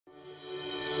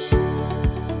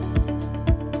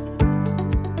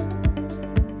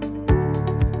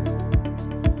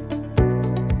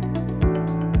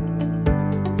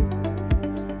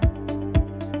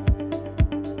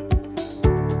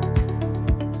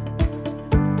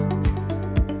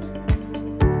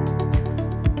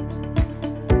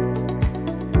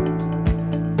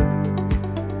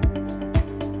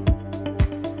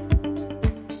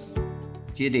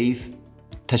Good eve.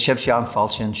 Ta sib Sean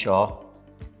Falchion Shaw.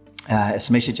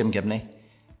 It's Misha Jim Gibney.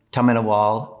 Tommy na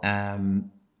wall.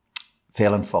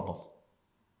 Féile and Phobail.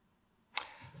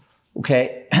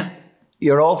 Okay,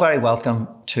 you're all very welcome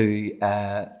to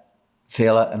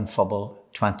Féile and Phobail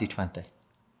 2020.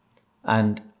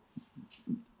 And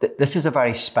this is a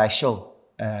very special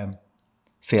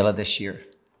Féile this year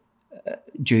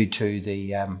due to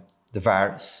the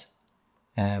virus.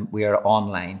 We are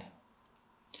online.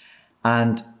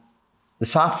 And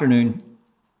this afternoon,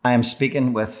 I am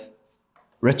speaking with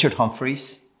Richard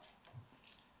Humphreys,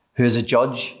 who is a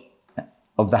judge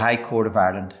of the High Court of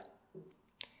Ireland.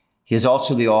 He is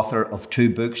also the author of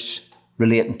 2 books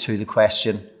relating to the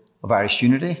question of Irish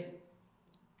unity.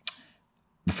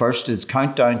 The first is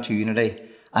Countdown to Unity,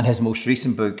 and his most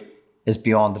recent book is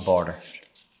Beyond the Border.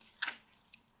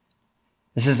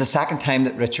 This is the second time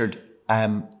that Richard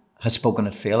has spoken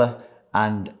at Féile,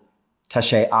 and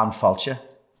Taché an Falcha.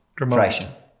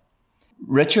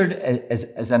 Richard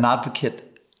is an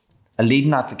advocate, a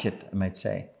leading advocate, I might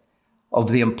say, of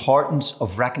the importance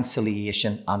of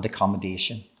reconciliation and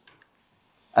accommodation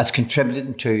as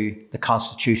contributing to the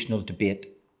constitutional debate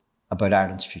about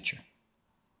Ireland's future.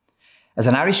 As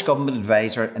an Irish government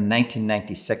advisor in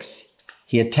 1996,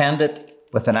 he attended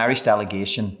with an Irish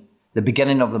delegation the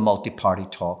beginning of the multi-party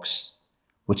talks,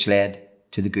 which led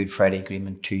to the Good Friday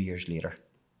Agreement 2 years later.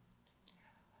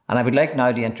 And I would like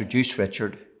now to introduce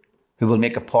Richard, who will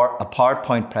make a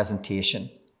PowerPoint presentation,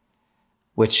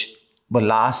 which will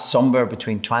last somewhere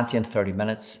between 20 and 30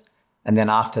 minutes. And then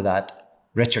after that,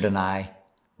 Richard and I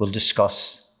will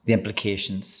discuss the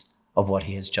implications of what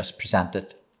he has just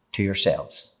presented to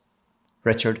yourselves.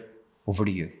 Richard, over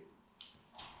to you.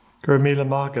 Gur míle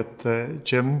mágat,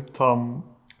 Jim, Tom,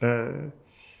 tá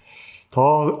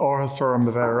áthas orm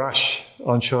a bheith rais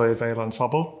anseo Féile and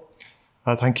Phobail.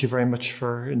 Thank you very much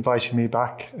for inviting me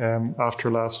back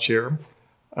after last year.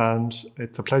 And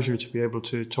it's a pleasure to be able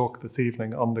to talk this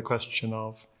evening on the question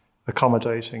of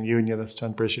accommodating Unionist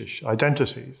and British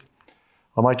identities.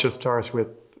 I might just start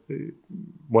with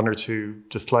 1 or 2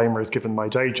 disclaimers, given my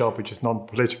day job, which is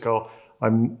non-political.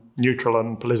 I'm neutral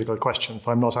on political questions.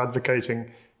 I'm not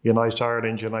advocating United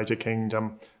Ireland, United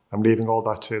Kingdom. I'm leaving all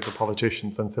that to the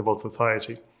politicians and civil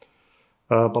society.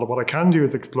 But what I can do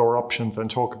is explore options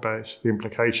and talk about the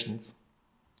implications.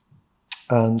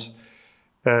 And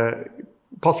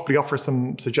possibly offer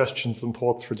some suggestions and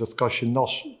thoughts for discussion,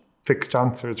 not fixed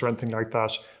answers or anything like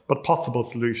that, but possible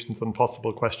solutions and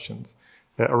possible questions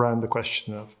around the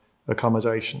question of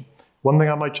accommodation. One thing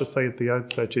I might just say at the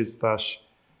outset is that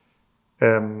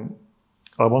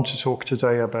I want to talk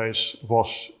today about what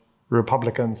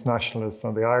Republicans, nationalists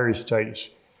and the Irish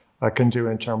state can do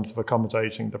in terms of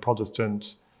accommodating the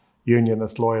Protestant,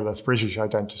 Unionist, Loyalist, British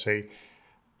identity.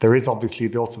 There is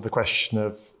obviously also the question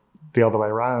of the other way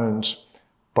around,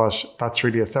 but that's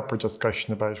really a separate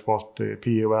discussion about what the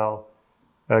PUL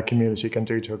community can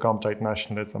do to accommodate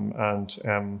nationalism,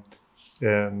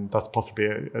 and that's possibly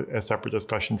a separate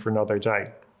discussion for another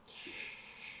day.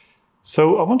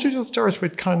 So I want to just start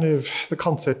with kind of the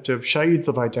concept of shades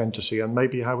of identity and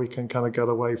maybe how we can kind of get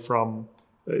away from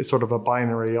sort of a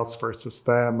binary us versus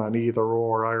them and either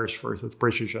or, Irish versus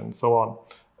British and so on.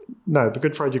 Now, the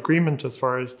Good Friday Agreement, as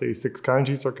far as the 6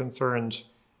 counties are concerned,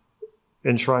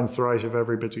 enshrines the right of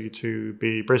everybody to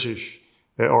be British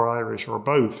or Irish or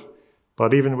both.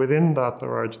 But even within that,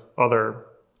 there are other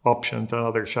options and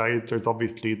other shades. There's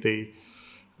obviously the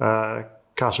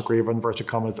category of inverted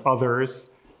commas others.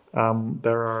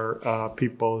 There are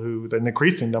people who, an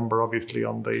increasing number obviously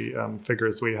on the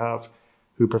figures we have,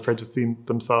 who prefer to see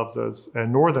themselves as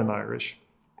Northern Irish.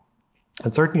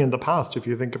 And certainly in the past, if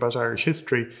you think about Irish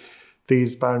history,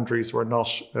 these boundaries were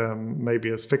not maybe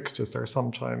as fixed as they're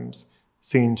sometimes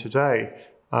seen today.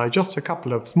 Just a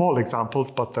couple of small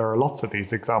examples, but there are lots of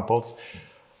these examples.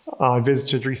 I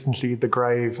visited recently the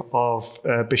grave of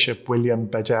Bishop William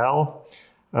Bedell,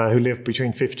 who lived between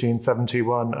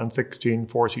 1571 and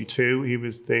 1642. He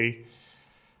was the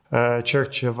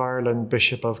Church of Ireland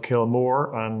Bishop of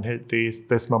Kilmore, and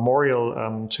this memorial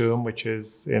to him, which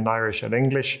is in Irish and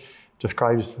English,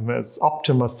 describes him as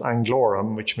Optimus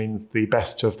Anglorum, which means the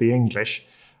best of the English.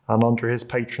 And under his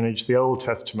patronage, the Old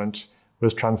Testament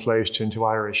was translated into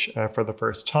Irish for the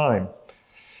first time.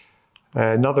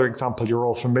 Another example you're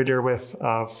all familiar with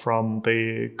from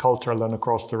the Cultural and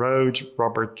Across the Road,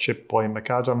 Robert Shipboy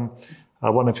McAdam.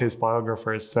 One of his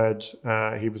biographers said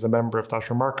he was a member of that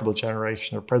remarkable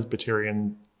generation of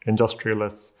Presbyterian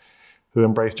industrialists who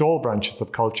embraced all branches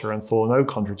of culture and saw no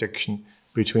contradiction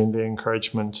between the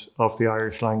encouragement of the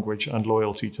Irish language and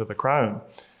loyalty to the Crown.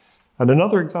 And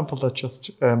another example that just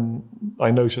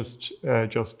I noticed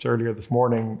just earlier this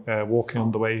morning, walking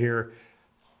on the way here,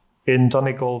 in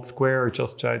Donegal Square,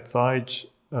 just outside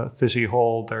City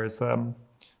Hall, there's a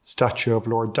statue of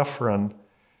Lord Dufferin,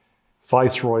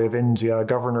 Viceroy of India,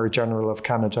 Governor General of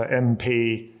Canada,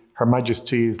 MP, Her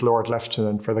Majesty's Lord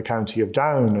Lieutenant for the County of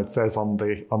Down, it says on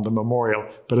the memorial.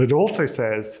 But it also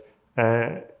says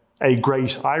a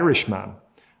great Irishman.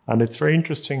 And it's very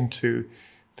interesting to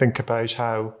think about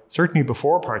how, certainly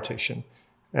before partition,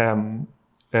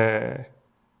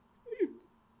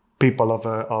 people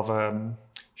of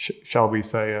shall we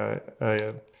say,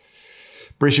 a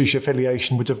British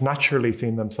affiliation would have naturally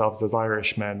seen themselves as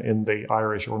Irishmen in the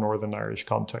Irish or Northern Irish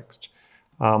context.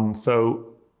 So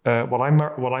what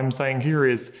I'm saying here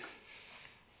is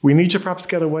we need to perhaps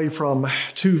get away from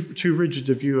too rigid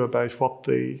a view about what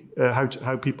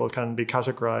how people can be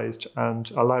categorized and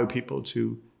allow people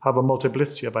to have a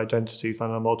multiplicity of identities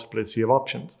and a multiplicity of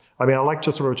options. I mean, I like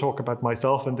to sort of talk about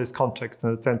myself in this context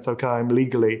in the sense, okay, I'm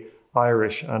legally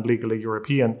Irish and legally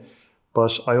European,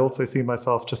 but I also see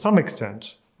myself to some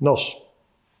extent, not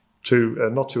to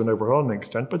an overwhelming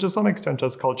extent, but to some extent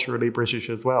as culturally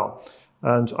British as well.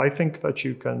 And I think that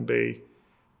you can be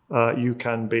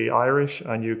Irish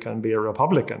and you can be a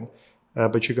Republican,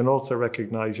 but you can also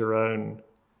recognize your own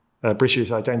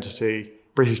British identity,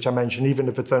 British dimension, even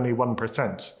if it's only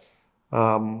 1%.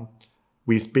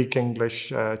 We speak English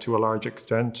to a large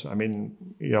extent. I mean,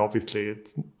 obviously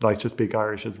it's nice to speak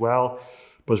Irish as well,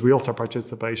 but we also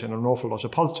participate in an awful lot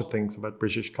of positive things about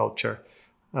British culture.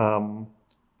 And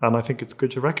I think it's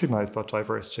good to recognize that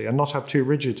diversity and not have too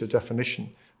rigid a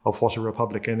definition of what a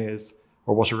Republican is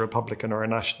or what a Republican or a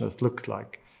nationalist looks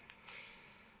like.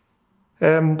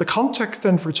 The context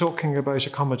then for talking about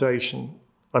accommodation,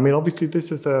 I mean, obviously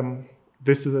this is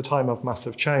a time of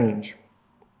massive change.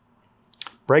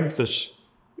 Brexit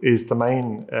is the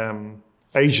main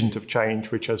agent of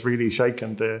change which has really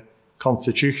shaken the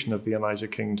constitution of the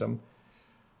United Kingdom,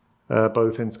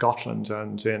 both in Scotland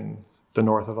and in the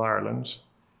north of Ireland.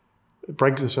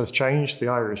 Brexit has changed the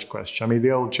Irish question. I mean,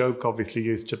 the old joke obviously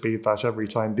used to be that every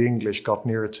time the English got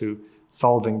nearer to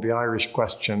solving the Irish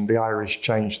question, the Irish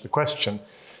changed the question.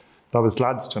 That was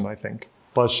Gladstone, I think.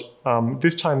 But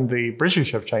this time the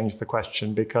British have changed the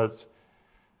question because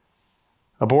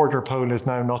a border poll is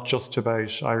now not just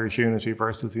about Irish unity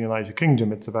versus the United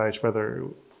Kingdom. It's about whether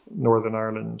Northern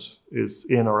Ireland is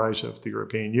in or out of the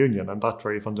European Union, and that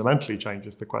very fundamentally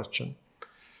changes the question.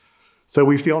 So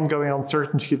we've the ongoing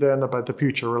uncertainty then about the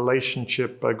future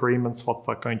relationship agreements, what's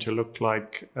that going to look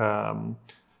like, the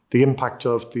impact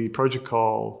of the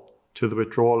protocol to the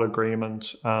withdrawal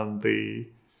agreement and the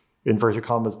inverted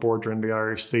commas border in the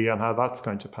Irish Sea and how that's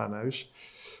going to pan out.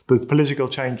 There's political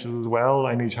changes as well.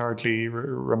 I need hardly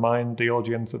remind the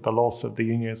audience of the loss of the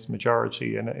Unionist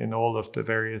majority in all of the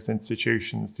various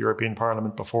institutions, the European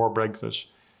Parliament before Brexit,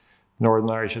 Northern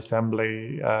Irish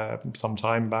Assembly some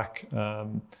time back,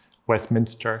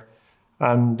 Westminster,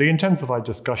 and the intensified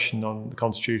discussion on the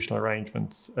constitutional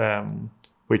arrangements,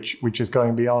 which is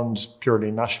going beyond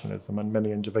purely nationalism and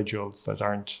many individuals that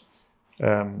aren't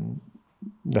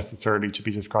necessarily to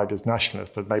be described as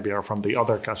nationalists, that maybe are from the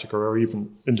other category, or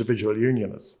even individual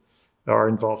unionists are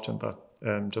involved in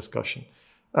that discussion.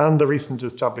 And the recent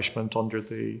establishment under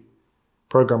the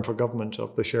Programme for Government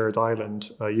of the Shared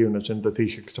Island unit in the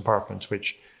Taoiseach's department,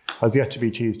 which has yet to be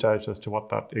teased out as to what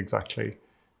that exactly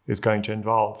is going to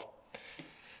involve.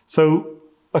 So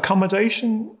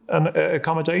accommodation of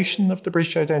the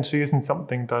British identity isn't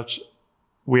something that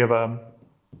we have a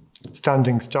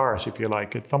standing start, if you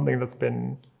like. It's something that's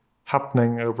been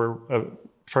happening over a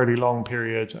fairly long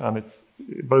period, and it's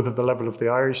both at the level of the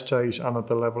Irish state and at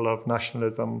the level of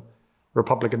nationalism,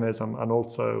 republicanism, and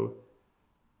also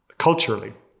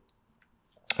culturally.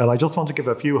 And I just want to give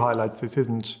a few highlights. This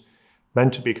isn't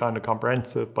meant to be kind of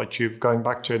comprehensive, but you've going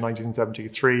back to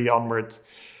 1973 onwards,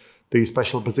 the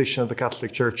special position of the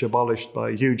Catholic Church abolished by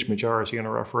a huge majority in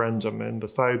a referendum in the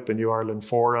South, the New Ireland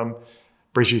Forum.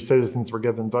 British citizens were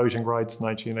given voting rights in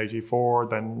 1984.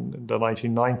 Then in the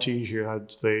 1990s, you had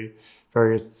the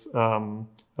various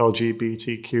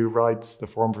LGBTQ rights, the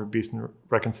Forum for Peace and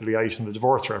Reconciliation, the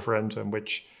divorce referendum,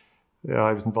 which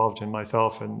I was involved in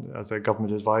myself and as a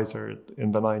government advisor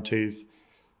in the 90s.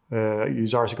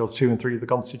 Used Articles 2 and 3 of the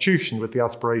Constitution with the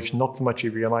aspiration not so much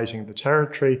of uniting the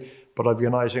territory, but of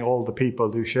uniting all the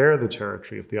people who share the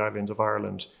territory of the island of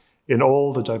Ireland in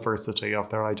all the diversity of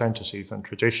their identities and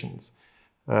traditions.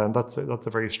 And that's a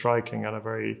very striking and a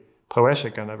very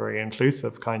poetic and a very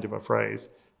inclusive kind of a phrase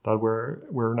that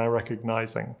we're now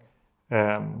recognizing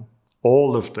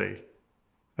all of the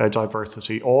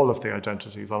diversity, all of the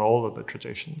identities and all of the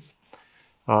traditions.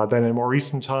 Then in more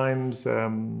recent times,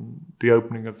 the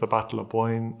opening of the Battle of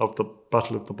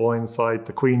the Boyne site,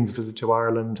 the Queen's visit to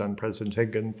Ireland and President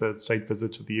Higgins' state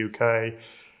visit to the UK,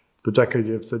 the Decade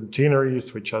of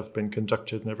Centenaries, which has been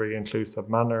conducted in a very inclusive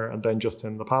manner, and then just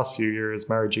in the past few years,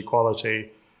 marriage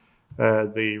equality,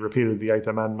 the repeal of the Eighth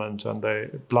Amendment, and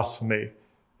the blasphemy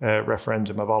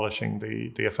referendum abolishing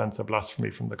the offence of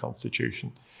blasphemy from the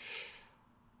Constitution.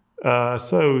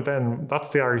 So then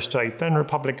that's the Irish state. Then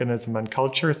republicanism and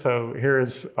culture. So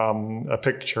here's a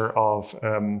picture of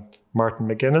Martin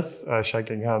McGuinness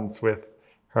shaking hands with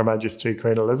Her Majesty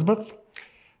Queen Elizabeth,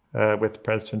 with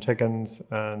President Higgins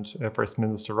and First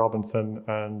Minister Robinson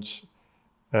and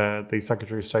the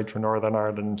Secretary of State for Northern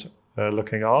Ireland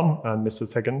looking on, and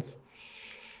Mrs. Higgins.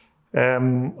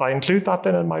 I include that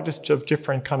then in my list of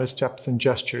different kind of steps and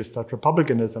gestures that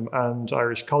republicanism and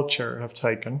Irish culture have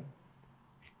taken.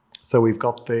 So we've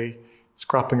got the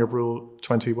scrapping of Rule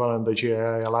 21 in the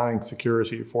GAA, allowing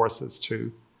security forces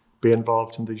to be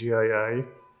involved in the GAA.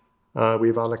 We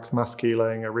have Alex Maskey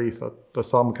laying a wreath at the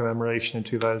Somme commemoration in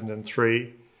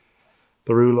 2003.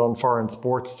 The rule on foreign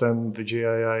sports and the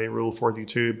GAA Rule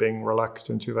 42 being relaxed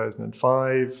in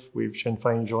 2005. We've Sinn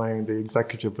Féin joining the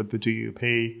executive with the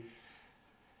DUP.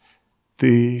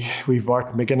 We've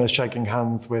Martin McGuinness shaking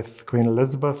hands with Queen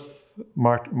Elizabeth.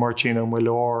 Marcino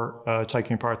Mullor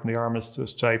taking part in the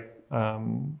Armistice Day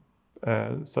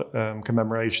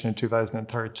commemoration in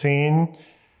 2013.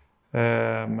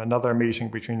 Another meeting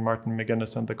between Martin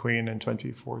McGuinness and the Queen in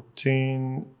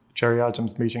 2014. Gerry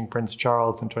Adams meeting Prince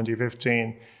Charles in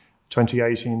 2015.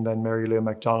 2018, then Mary Lou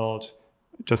MacDonald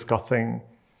discussing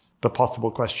the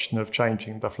possible question of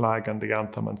changing the flag and the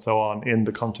anthem and so on in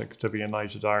the context of a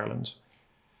united Ireland.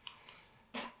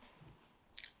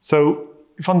 So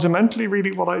fundamentally,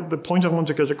 really, the point I want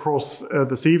to get across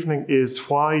this evening is,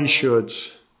 why should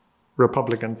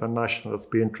Republicans and nationalists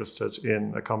be interested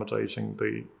in accommodating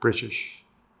the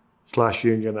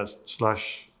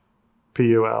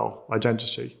British/Unionist/PUL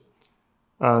identity?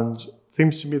 And it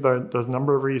seems to me there's a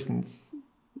number of reasons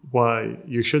why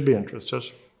you should be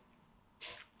interested.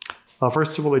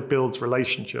 First of all, it builds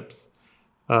relationships.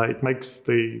 It makes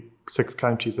the 6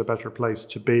 counties a better place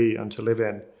to be and to live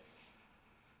in.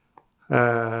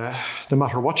 No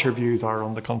matter what your views are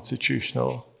on the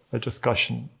constitutional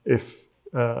discussion, if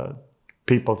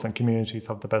peoples and communities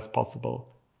have the best possible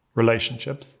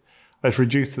relationships, it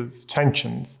reduces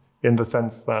tensions in the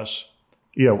sense that,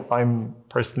 I'm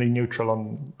personally neutral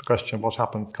on the question of what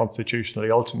happens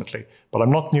constitutionally ultimately, but I'm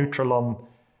not neutral on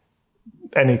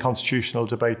any constitutional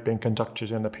debate being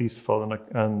conducted in a peaceful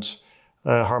and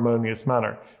harmonious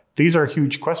manner. These are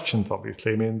huge questions,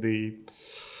 obviously. I mean, the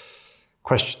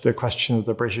question of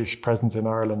the British presence in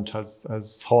Ireland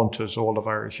has haunted all of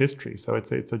Irish history. So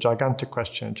it's a gigantic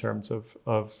question in terms of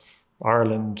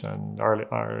Ireland and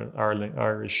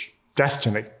Irish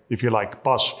destiny, if you like.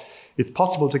 But it's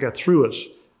possible to get through it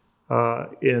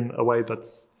in a way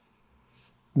that's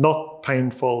not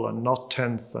painful and not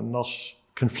tense and not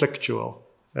conflictual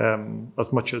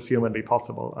as much as humanly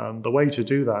possible. And the way to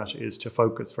do that is to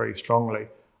focus very strongly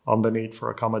on the need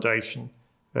for accommodation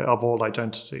of all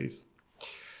identities.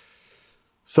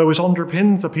 So it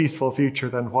underpins a peaceful future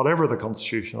then, whatever the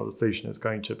constitutional decision is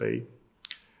going to be.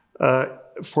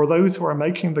 For those who are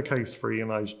making the case for a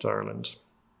united Ireland,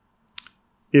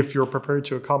 if you're prepared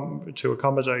to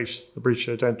accommodate the British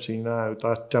identity now,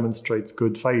 that demonstrates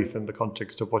good faith in the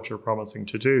context of what you're promising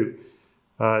to do.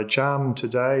 Jam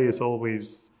today is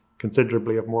always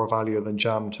considerably of more value than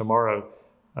jam tomorrow.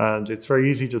 And it's very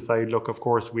easy to say, look, of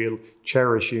course, we'll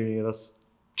cherish Unionists.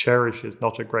 Cherish is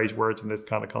not a great word in this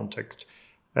kind of context.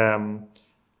 We'll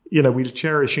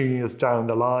cherish Unionists down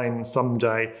the line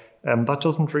someday. That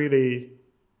doesn't really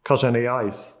cut any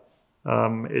ice.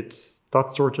 That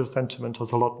sort of sentiment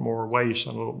has a lot more weight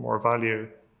and a lot more value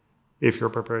if you're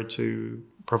prepared to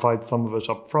provide some of it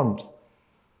up front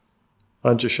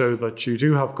and to show that you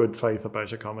do have good faith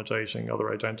about accommodating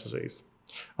other identities.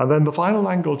 And then the final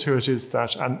angle to it is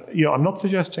that, and I'm not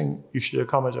suggesting you should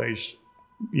accommodate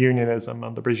unionism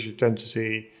and the British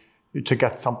identity to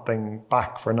get something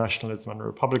back for nationalism and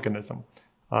republicanism.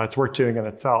 It's worth doing in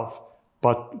itself,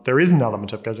 but there is an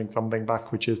element of getting something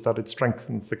back, which is that it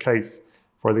strengthens the case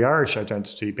for the Irish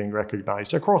identity being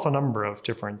recognised across a number of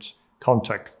different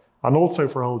contexts, and also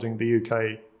for holding the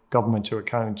UK government to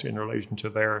account in relation to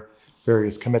their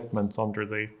various commitments under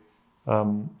the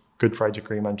Good Friday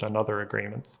Agreement and other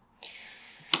agreements.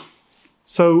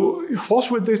 So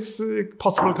what would this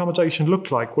possible accommodation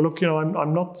look like? Well, look,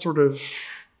 I'm not sort of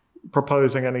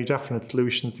proposing any definite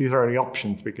solutions. These are only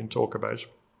options we can talk about.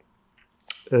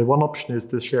 One option is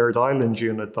the shared island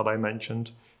unit that I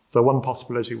mentioned. So one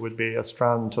possibility would be a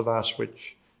strand to that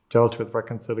which dealt with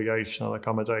reconciliation and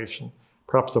accommodation,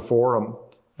 perhaps a forum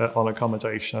on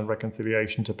accommodation and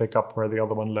reconciliation to pick up where the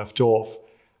other one left off.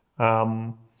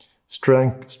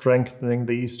 Strengthening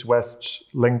the East-West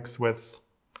links with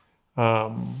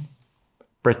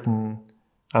Britain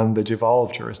and the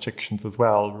devolved jurisdictions as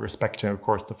well, respecting, of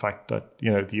course, the fact that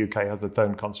the UK has its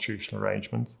own constitutional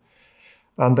arrangements.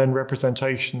 And then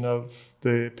representation of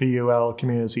the PUL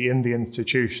community in the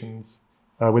institutions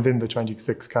within the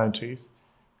 26 counties.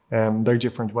 There are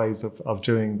different ways of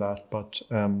doing that, but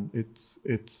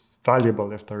it's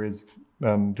valuable if there is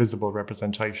visible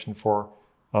representation for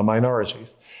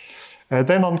minorities.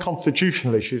 Then on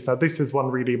constitutional issues, now this is one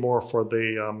really more for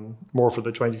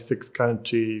the 26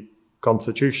 county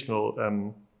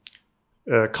constitutional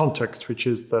context, which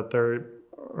is that there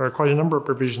are quite a number of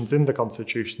provisions in the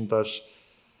Constitution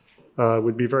that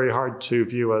would be very hard to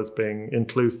view as being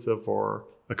inclusive or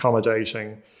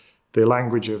accommodating. The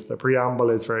language of the preamble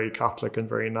is very Catholic and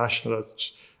very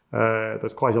nationalist.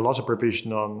 There's quite a lot of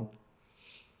provision on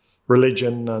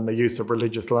religion and the use of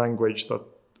religious language that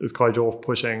is quite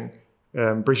off-putting.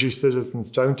 British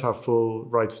citizens don't have full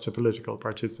rights to political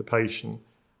participation,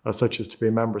 such as to be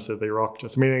members of the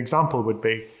Oireachtas. I mean, an example would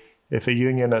be if a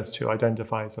unionist who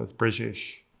identifies as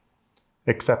British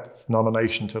accepts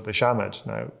nomination to the Seanad.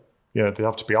 Now, they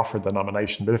have to be offered the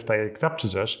nomination, but if they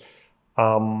accepted it,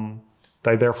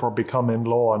 they therefore become in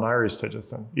law an Irish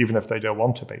citizen, even if they don't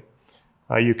want to be.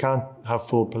 You can't have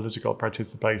full political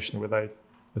participation without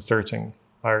asserting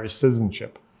Irish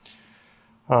citizenship.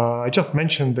 I just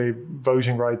mentioned the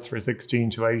voting rights for 16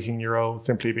 to 18-year-olds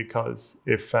simply because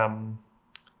if, I've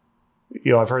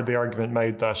heard the argument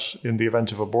made that in the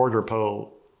event of a border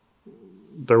poll,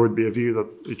 there would be a view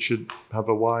that it should have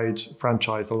a wide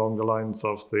franchise along the lines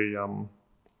of the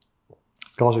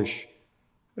Scottish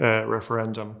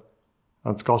referendum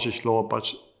and Scottish law.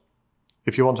 But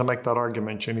if you want to make that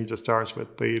argument, you need to start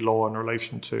with the law in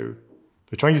relation to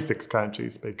the 26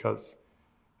 counties, because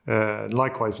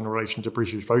likewise in relation to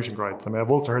British voting rights. I mean,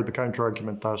 I've also heard the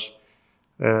counter-argument that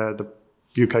the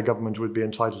UK government would be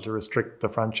entitled to restrict the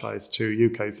franchise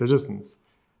to UK citizens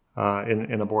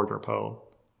in a border poll,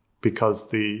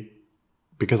 because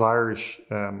Irish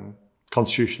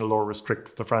constitutional law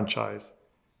restricts the franchise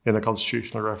in a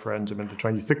constitutional referendum in the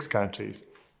 26 counties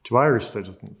to Irish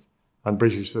citizens, and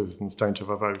British citizens don't have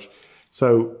a vote.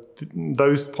 So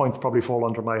those points probably fall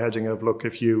under my heading of, look,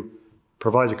 if you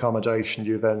provide accommodation,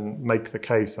 you then make the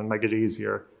case and make it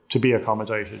easier to be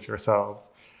accommodated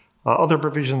yourselves. Other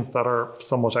provisions that are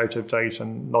somewhat out of date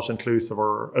and not inclusive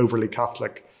or overly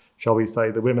Catholic, shall we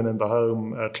say, the women in the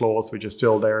home clause, which is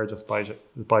still there despite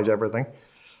everything.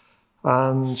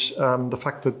 And the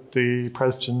fact that the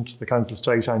President, the Council of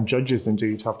State and judges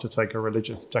indeed have to take a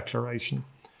religious declaration.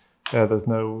 There's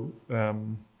no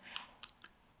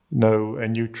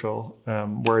neutral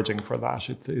wording for that.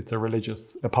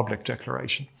 It's a public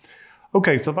declaration.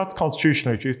 Okay, so that's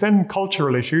constitutional issues. Then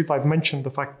cultural issues. I've mentioned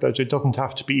the fact that it doesn't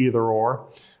have to be either or.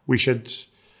 We should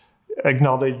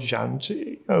acknowledge and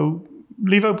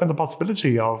leave open the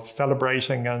possibility of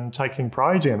celebrating and taking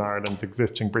pride in Ireland's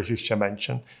existing British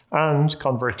dimension and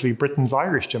conversely Britain's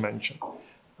Irish dimension.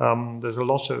 There's a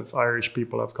lot of Irish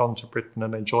people have gone to Britain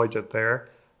and enjoyed it there.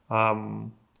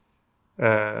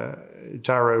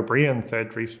 Dara O'Brien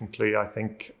said recently, I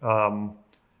think, on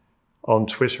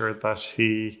Twitter that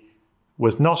he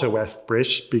was not a West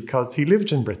Brit because he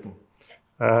lived in Britain.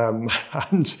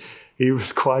 And he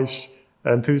was quite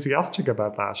enthusiastic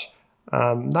about that.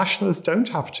 Nationalists don't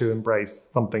have to embrace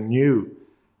something new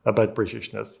about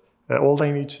Britishness. All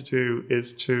they need to do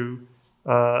is to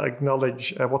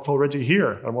acknowledge what's already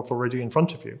here and what's already in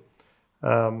front of you,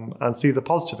 and see the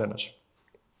positive in it.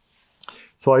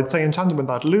 So I'd say in tandem with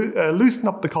that, loosen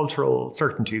up the cultural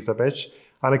certainties a bit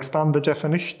and expand the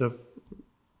definition of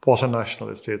what a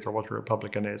nationalist is or what a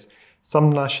Republican is.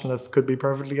 Some nationalists could be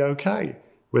perfectly okay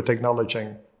with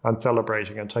acknowledging and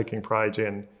celebrating and taking pride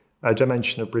in a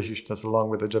dimension of Britishness along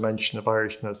with a dimension of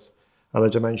Irishness and a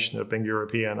dimension of being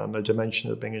European and a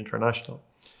dimension of being international.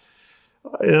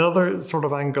 Another sort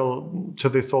of angle to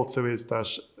this also is that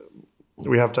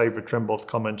we have David Trimble's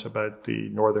comment about the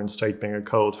northern state being a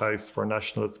cold house for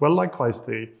nationalists. Well, likewise,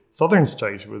 the southern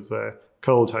state was a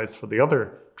cold house for the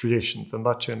other traditions, and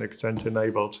that to an extent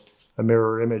enabled a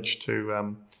mirror image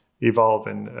to evolve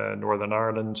in Northern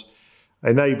Ireland,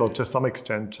 enabled to some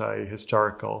extent a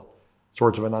historical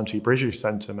sort of an anti-British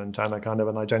sentiment and a kind of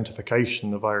an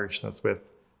identification of Irishness with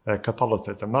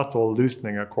Catholicism. That's all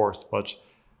loosening, of course, but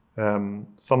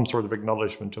some sort of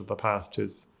acknowledgement of the past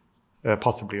is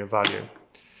possibly of value.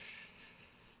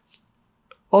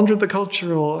 Under the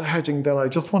cultural heading, then, I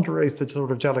just want to raise the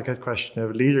sort of delicate question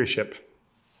of leadership.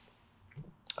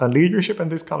 And leadership in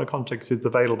this kind of context is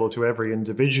available to every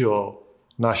individual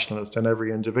nationalist and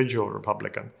every individual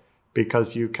Republican,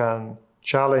 because you can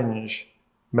challenge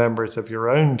members of your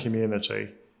own community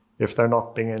if they're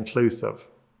not being inclusive,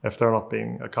 if they're not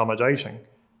being accommodating.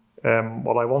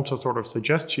 What I want to sort of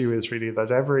suggest to you is really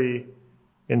that every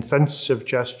insensitive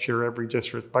gesture, every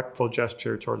disrespectful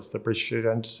gesture towards the British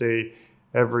identity,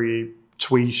 every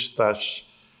tweet that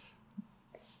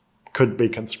could be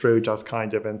construed as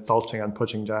kind of insulting and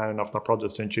putting down of the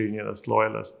Protestant, Unionist,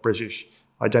 Loyalist, British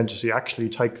identity actually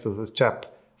takes us a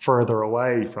step further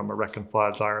away from a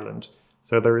reconciled Ireland.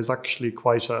 So there is actually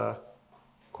quite a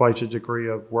degree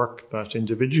of work that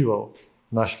individual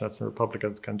nationalists and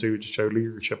Republicans can do to show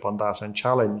leadership on that and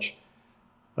challenge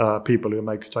people who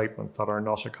make statements that are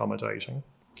not accommodating.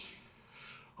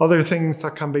 Other things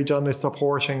that can be done is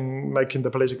supporting, making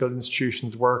the political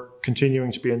institutions work,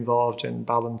 continuing to be involved in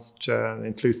balanced,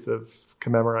 inclusive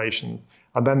commemorations.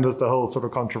 And then there's the whole sort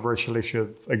of controversial issue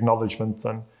of acknowledgements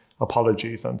and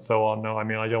apologies and so on. No, I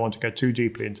mean, I don't want to get too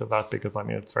deeply into that because, I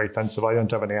mean, it's very sensitive. I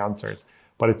don't have any answers,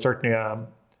 but it's certainly a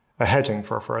heading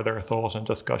for further thought and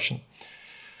discussion.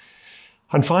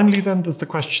 And finally, then, there's the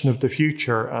question of the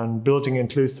future and building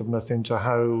inclusiveness into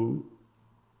how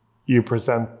you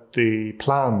present the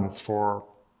plans for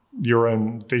your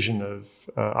own vision of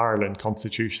Ireland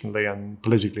constitutionally and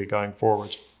politically going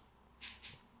forward.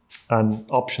 And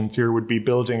options here would be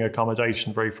building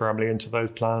accommodation very firmly into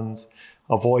those plans,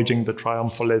 avoiding the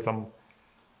triumphalism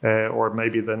or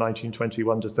maybe the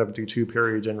 1921 to 72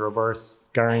 period in reverse,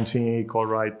 guaranteeing equal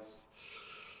rights,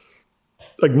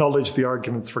 acknowledge the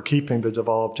arguments for keeping the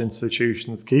devolved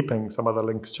institutions, keeping some of the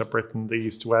links to Britain, the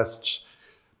East-West,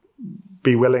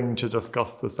 be willing to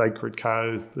discuss the sacred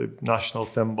cows, the national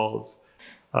symbols,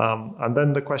 and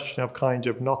then the question of kind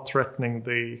of not threatening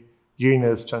the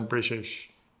Unionist and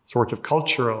British sort of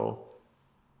cultural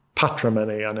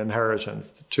patrimony and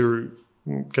inheritance, to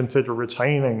consider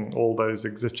retaining all those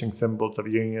existing symbols of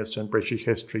Unionist and British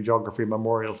history, geography,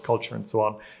 memorials, culture, and so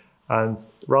on. And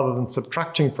rather than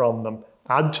subtracting from them,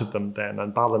 add to them then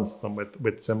and balance them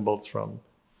with symbols from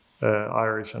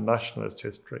Irish and nationalist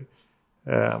history.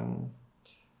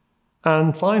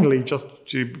 And finally, just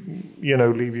to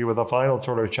leave you with a final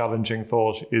sort of challenging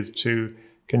thought is to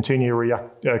continue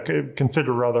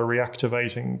consider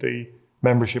reactivating the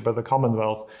membership of the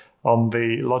Commonwealth on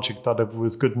the logic that if it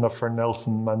was good enough for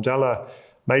Nelson Mandela,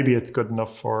 maybe it's good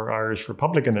enough for Irish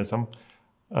republicanism.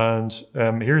 And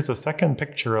here's a second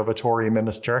picture of a Tory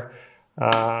minister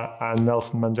and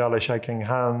Nelson Mandela shaking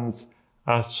hands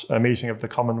at a meeting of the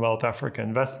Commonwealth Africa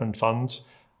Investment Fund.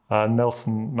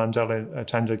 Nelson Mandela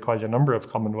attended quite a number of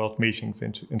Commonwealth meetings,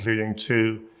 including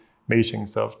 2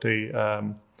 meetings of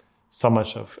the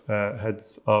Summit of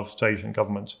Heads of State and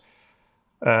Government.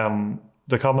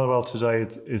 The Commonwealth today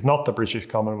is not the British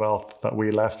Commonwealth that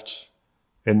we left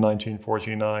in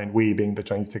 1949, we being the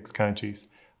 26 counties.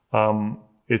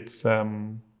 It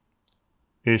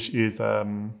is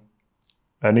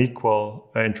an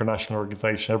equal international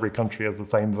organisation. Every country has the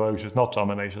same vote. It's not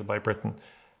dominated by Britain.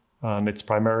 And it's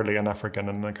primarily an African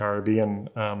and a Caribbean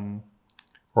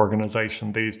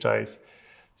organisation these days.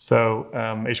 So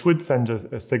it would send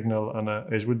a signal and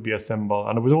it would be a symbol.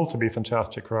 And it would also be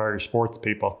fantastic for Irish sports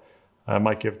people.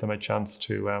 Might give them a chance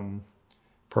to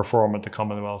perform at the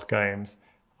Commonwealth Games.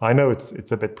 I know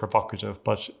it's a bit provocative,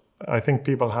 but I think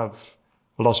people have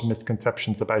a lot of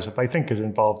misconceptions about it. They think it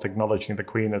involves acknowledging the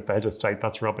Queen as the head of state.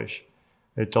 That's rubbish.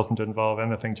 It doesn't involve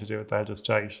anything to do with the head of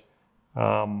state.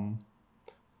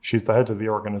 She's the head of the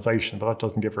organisation, but that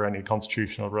doesn't give her any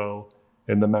constitutional role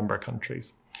in the member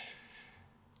countries.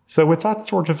 So with that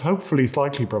sort of hopefully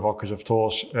slightly provocative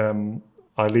thought,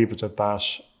 I leave it at that.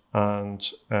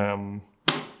 And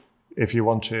if you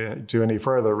want to do any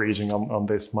further reading on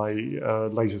this, my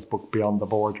latest book, Beyond the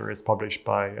Border, is published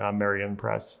by Marion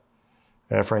Press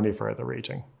for any further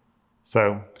reading.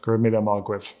 So, gur míle maith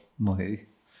agaibh.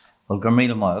 Well, gur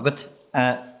míle maith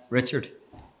agat. Richard,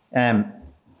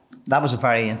 that was a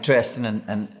very interesting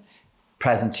and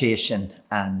presentation,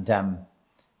 and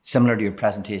similar to your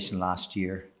presentation last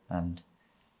year. And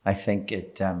I think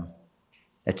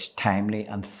it's timely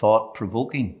and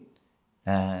thought-provoking,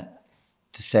 to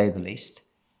say the least.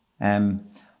 But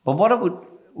what I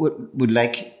would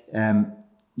like, we'll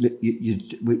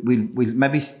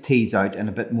maybe tease out in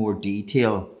a bit more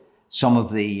detail some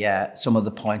of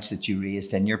the points that you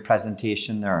raised in your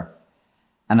presentation there.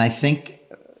 And I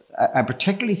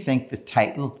particularly think the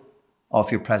title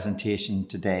of your presentation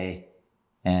today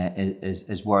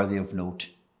is worthy of note,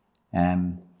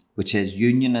 which is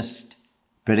Unionist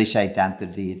British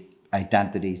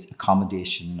identity's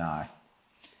accommodation now?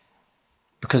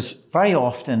 Because very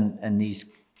often in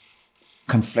these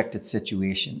conflicted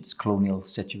situations, colonial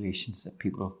situations that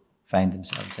people find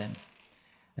themselves in,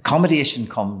 accommodation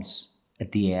comes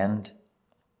at the end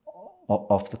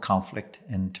of the conflict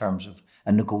in terms of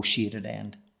a negotiated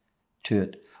end to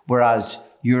it. Whereas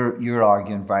you're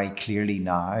arguing very clearly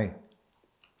now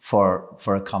for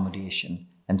accommodation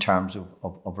in terms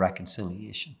of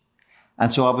reconciliation.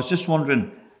 And so I was just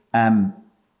wondering,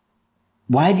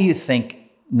 why do you think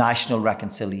national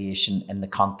reconciliation in the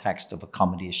context of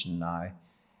accommodation now,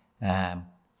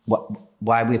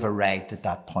 why we've arrived at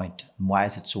that point, and why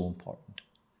is it so important?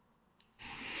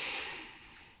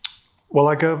 Well,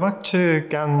 I go back to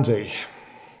Gandhi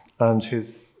and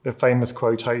his famous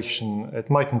quotation. It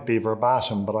mightn't be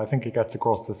verbatim, but I think it gets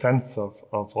across the sense of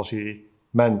what he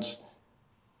meant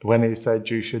when he said,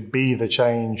 you should be the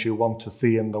change you want to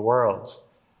see in the world.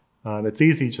 And it's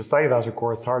easy to say that, of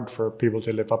course, hard for people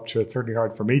to live up to it, certainly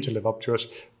hard for me to live up to it.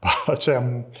 But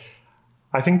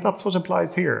I think that's what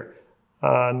applies here.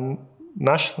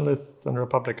 Nationalists and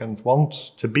Republicans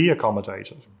want to be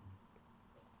accommodated.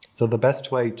 So the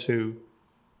best way to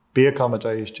be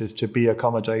accommodated is to be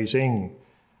accommodating.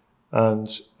 And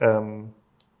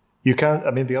you can't,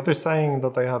 I mean, the other saying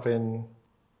that they have in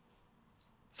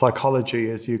psychology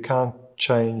is you can't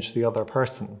change the other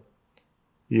person.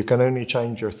 You can only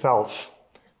change yourself,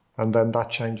 and then that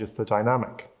changes the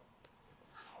dynamic.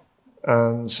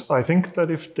 And I think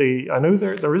that I know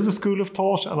there is a school of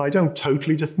thought, and I don't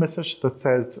totally dismiss it, that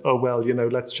says, oh, well,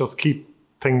 let's just keep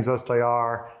things as they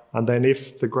are. And then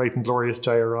if the great and glorious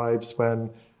day arrives when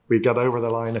we get over the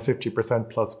line of 50%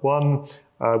 plus one,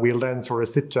 we'll then sort of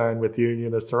sit down with the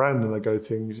unionists around the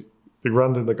negotiating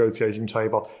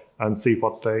table and see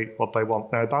what they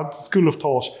want. Now, that school of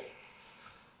thought,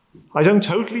 I don't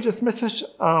totally dismiss it,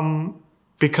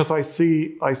 because I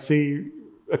see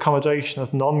accommodation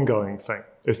as an ongoing thing.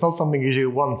 It's not something you do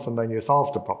once and then you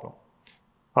solve the problem.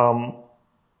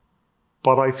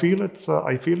 But I feel it's a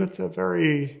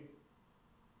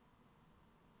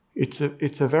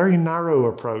very narrow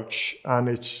approach, and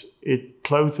it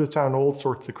closes down all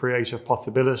sorts of creative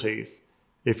possibilities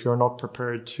if you're not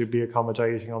prepared to be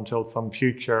accommodating until some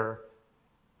future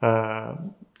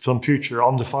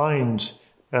undefined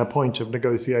point of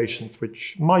negotiations,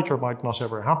 which might or might not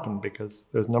ever happen, because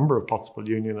there's a number of possible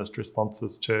unionist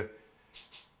responses to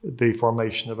the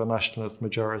formation of a nationalist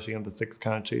majority in the 6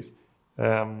 counties.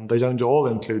 They don't all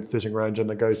include sitting around a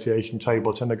negotiating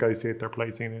table to negotiate their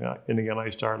place in a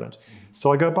united Ireland.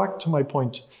 So I go back to my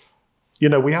point,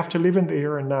 we have to live in the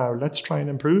here and now. Let's try and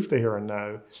improve the here and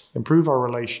now, improve our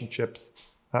relationships.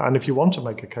 And if you want to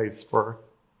make a case for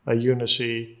a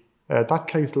unity, that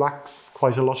case lacks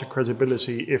quite a lot of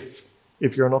credibility if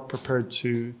you're not prepared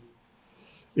to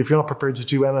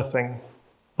do anything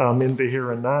in the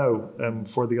here and now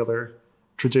for the other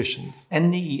traditions. In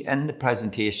the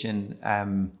presentation,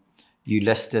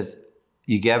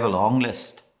 you gave a long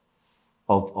list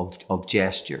of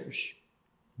gestures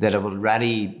that have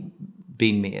already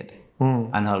been made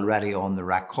and already on the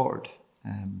record.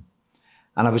 And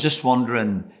I was just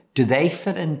wondering, do they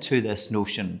fit into this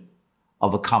notion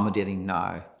of accommodating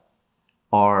now,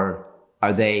 or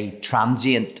are they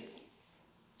transient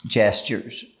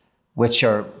gestures which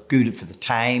are good for the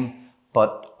time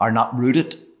but are not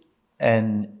rooted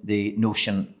in the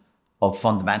notion of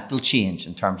fundamental change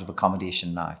in terms of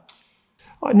accommodation now?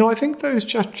 No, I think those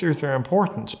gestures are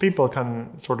important. People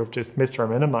can sort of dismiss or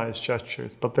minimize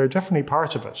gestures, but they're definitely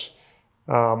part of it.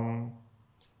 Some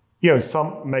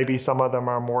of them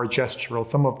are more gestural,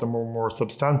 some of them are more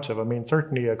substantive. I mean,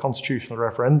 certainly a constitutional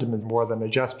referendum is more than a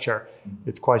gesture.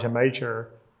 It's quite a major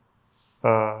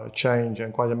change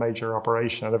and quite a major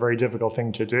operation, and a very difficult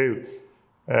thing to do.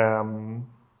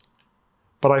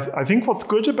 But I think what's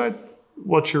good about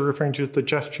what you're referring to as the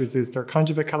gestures is they're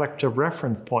kind of a collective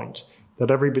reference point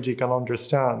that everybody can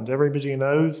understand. Everybody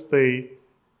knows the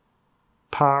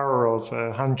power of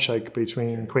a handshake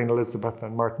between Queen Elizabeth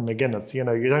and Martin McGuinness. You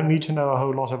don't need to know a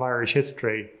whole lot of Irish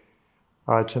history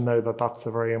to know that that's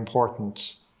a very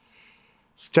important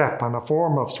step and a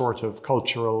form of sort of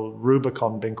cultural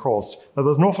Rubicon being crossed. Now,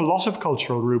 there's an awful lot of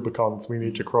cultural Rubicons we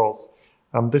need to cross.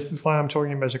 This is why I'm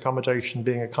talking about accommodation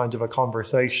being a kind of a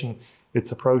conversation.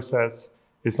 It's a process.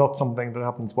 It's not something that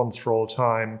happens once for all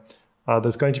time.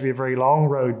 There's going to be a very long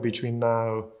road between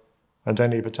now and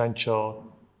any potential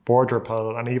border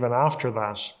poll. And even after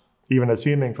that, even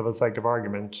assuming for the sake of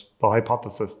argument, the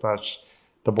hypothesis that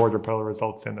the border poll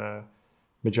results in a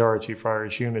majority for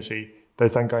Irish unity,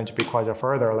 there's then going to be quite a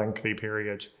further lengthy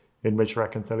period in which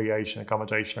reconciliation and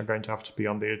accommodation are going to have to be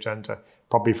on the agenda,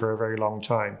 probably for a very long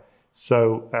time.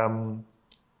 So,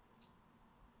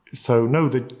 no,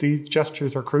 these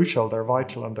gestures are crucial, they're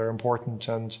vital and they're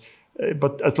important.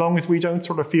 But as long as we don't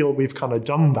sort of feel we've kind of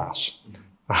done that,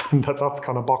 and that's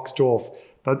kind of boxed off,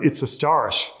 that it's a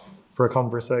start for a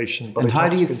conversation. But and how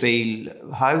do you feel,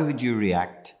 how would you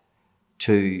react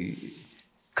to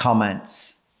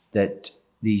comments that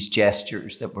these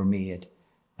gestures that were made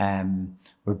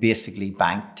were basically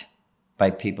banked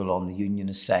by people on the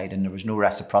unionist side, and there was no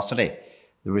reciprocity?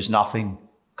 There was nothing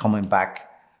coming back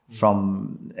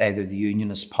from either the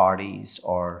unionist parties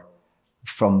or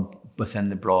from within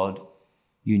the broad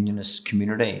unionist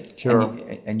community. Sure.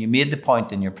 And you made the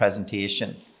point in your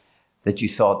presentation that you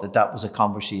thought that was a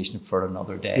conversation for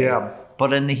another day. Yeah.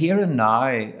 But in the here and now,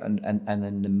 and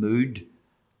in the mood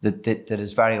that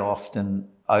is very often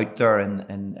out there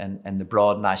in the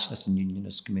broad nationalist and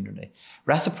unionist community,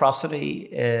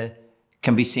 reciprocity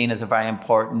can be seen as a very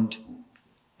important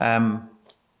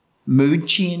mood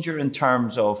changer in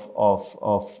terms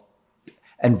of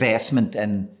investment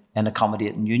in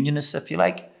accommodating unionists, if you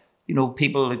like. You know,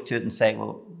 people look to it and say,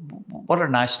 well, what are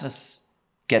nationalists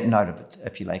getting out of it,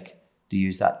 if you like, to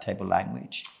use that type of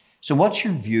language? So what's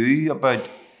your view about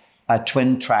a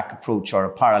twin track approach or a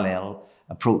parallel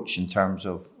approach in terms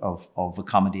of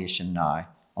accommodation now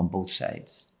on both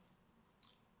sides?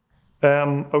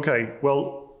 Okay,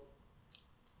 well,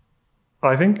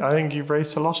 I think you've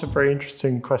raised a lot of very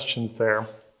interesting questions there.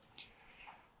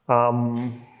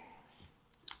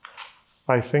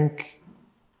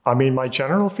 My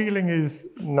general feeling is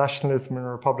nationalism and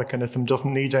republicanism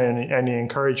doesn't need any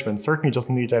encouragement, certainly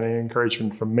doesn't need any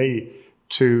encouragement from me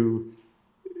to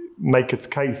make its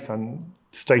case and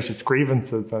state its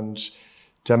grievances and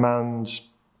demand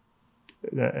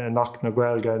nach na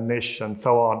Gaeilge nish and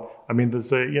so on. I mean,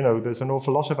 there's an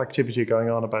awful lot of activity going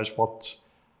on about what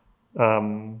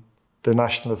the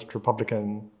nationalist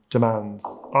Republican demands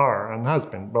are and has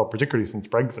been, well, particularly since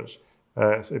Brexit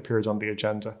appeared on the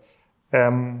agenda.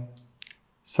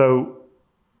 So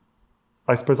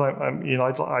I suppose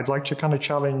I'd like to kind of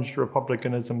challenge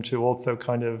republicanism to also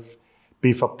kind of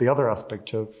beef up the other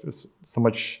aspect of so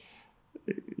much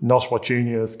not what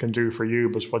unionists can do for you,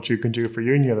 but what you can do for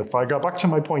unionists. I go back to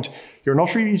my point. You're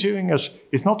not really doing it.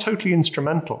 It's not totally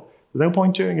instrumental. There's no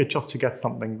point doing it just to get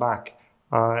something back.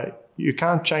 You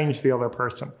can't change the other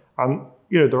person. And,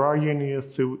 there are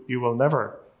unionists who you will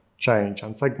never change,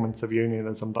 and segments of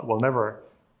unionism that will never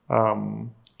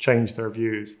change their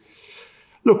views.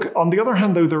 Look, on the other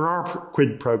hand, though, there are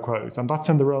quid pro quos, and that's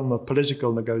in the realm of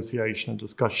political negotiation and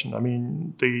discussion. I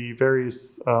mean, the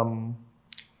various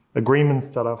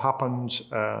agreements that have happened,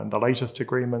 the latest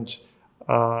agreement,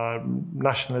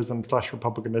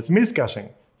 nationalism/republicanism is getting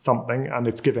something, and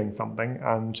it's giving something,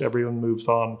 and everyone moves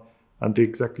on, and the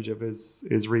executive is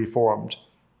reformed.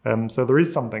 So there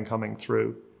is something coming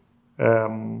through.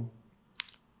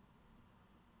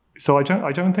 So I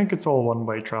don't think it's all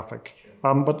one-way traffic.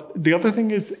 But the other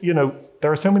thing is,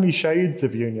 there are so many shades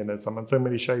of unionism and so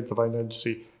many shades of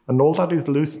identity, and all that is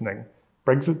loosening.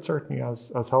 Brexit certainly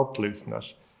has helped loosen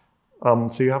it.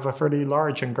 So you have a fairly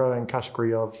large and growing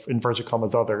category of, inverted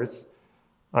commas, others,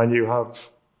 and you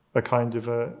have a kind of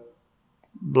a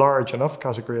large enough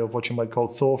category of what you might call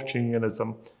soft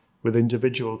unionism, with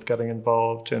individuals getting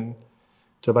involved in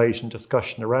debate and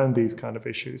discussion around these kind of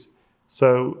issues.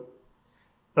 So,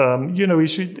 we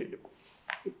should,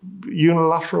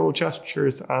 unilateral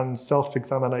gestures and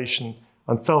self-examination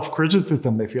and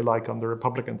self-criticism, if you like, on the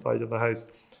Republican side of the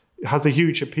House, has a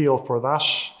huge appeal for that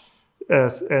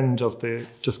end of the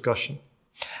discussion.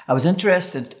 I was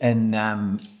interested in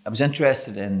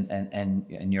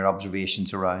your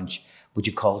observations around what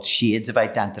you called shades of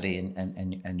identity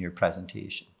in your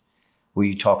presentation, where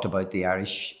you talked about the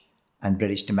Irish and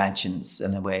British dimensions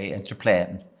in a way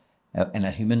interplaying in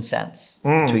a human sense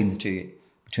between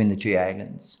the two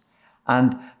islands.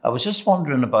 And I was just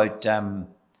wondering about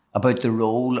the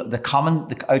role,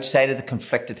 the outside of the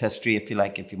conflicted history, if you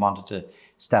like, if you wanted to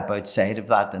step outside of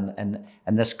that, and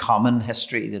this common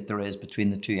history that there is between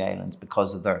the two islands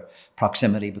because of their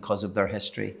proximity, because of their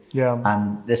history. Yeah.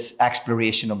 And this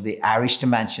exploration of the Irish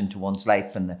dimension to one's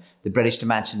life and the British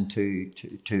dimension to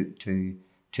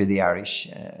the Irish.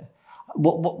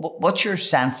 What's your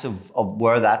sense of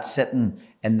where that's sitting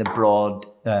in the broad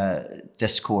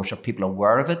discourse? Are people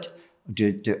aware of it?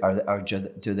 Do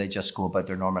they just go about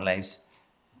their normal lives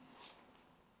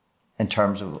in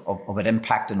terms of it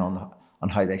impacting on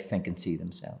how they think and see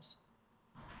themselves?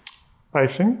 I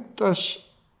think that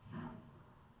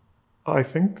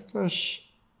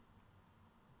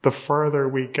the further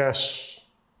we get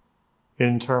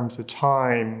in terms of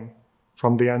time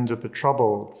from the end of the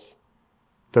Troubles,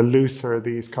 the looser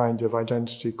these kind of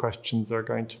identity questions are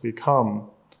going to become.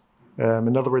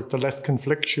 In other words, the less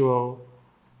conflictual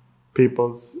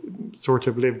people's sort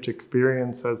of lived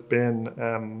experience has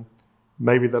been,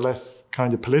 maybe the less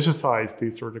kind of politicized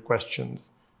these sort of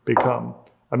questions become.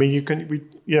 I mean,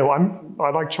 I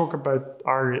like to talk about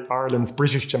Ireland's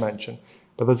British dimension,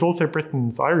 but there's also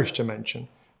Britain's Irish dimension.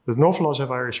 There's an awful lot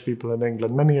of Irish people in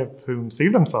England, many of whom see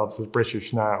themselves as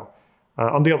British now.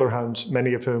 On the other hand,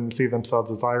 many of whom see themselves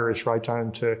as Irish right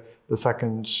down to the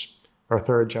second or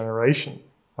third generation,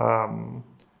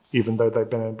 even though they've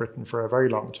been in Britain for a very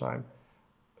long time.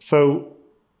 So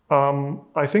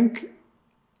I think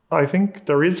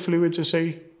there is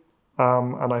fluidity,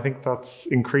 and I think that's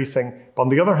increasing. But on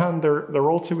the other hand, there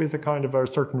also is a kind of a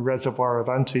certain reservoir of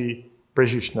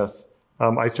anti-Britishness.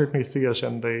 I certainly see it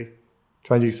in the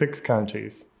 26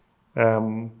 counties.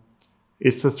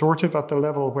 It's a sort of at the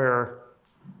level where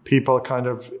people kind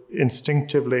of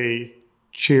instinctively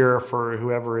cheer for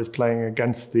whoever is playing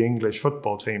against the English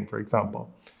football team, for example.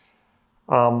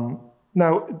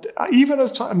 Now, even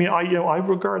as time, I mean, I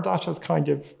regard that as kind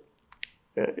of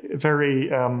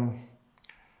very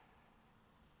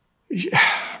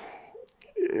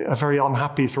a very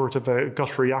unhappy sort of a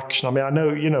gut reaction. I mean, I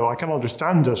know, I can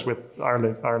understand it with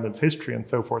Ireland's history and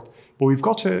so forth, but we've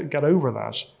got to get over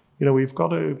that. We've got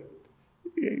to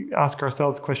ask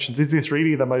ourselves questions. Is this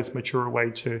really the most mature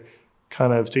way to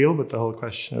kind of deal with the whole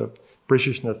question of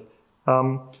Britishness?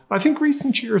 I think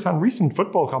recent years and recent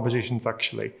football competitions,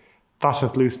 actually, that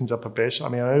has loosened up a bit. I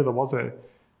mean, I know there was a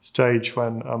stage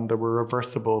when there were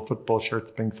reversible football shirts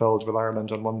being sold with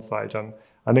Ireland on one side and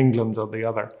England on the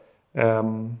other.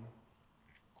 And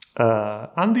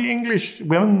the English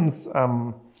women's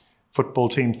football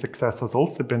team success has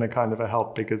also been a kind of a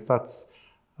help, because that's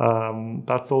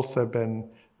also been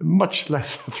much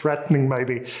less threatening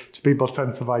maybe to people's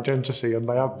sense of identity, and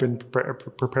they have been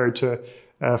prepared to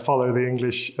follow the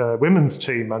English women's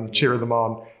team and cheer them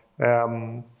on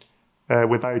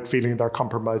without feeling they're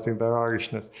compromising their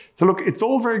Irishness. So look, it's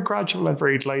all very gradual and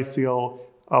very glacial.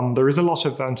 There is a lot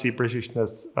of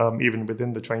anti-Britishness even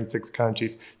within the 26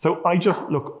 counties. So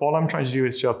all I'm trying to do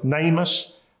is just name it,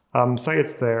 say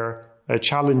it's there,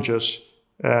 challenge it,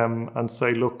 and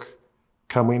say, look,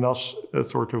 can we not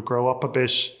sort of grow up a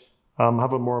bit,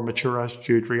 have a more mature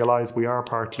attitude, realize we are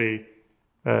partly,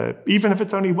 even if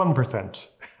it's only 1%,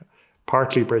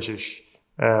 partly British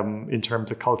in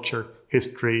terms of culture,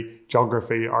 history,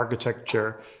 geography,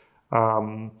 architecture,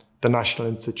 the national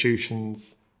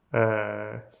institutions,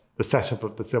 the setup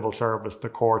of the civil service, the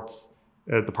courts,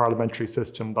 the parliamentary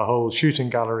system, the whole shooting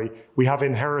gallery. We have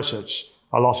inherited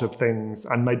a lot of things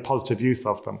and made positive use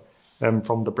of them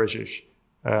from the British.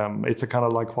 It's a kind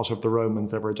of like, what have the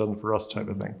Romans ever done for us type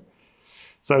of thing.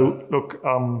 So look,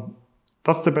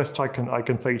 that's the best I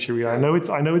can say to you. I know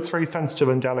it's very sensitive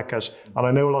and delicate, and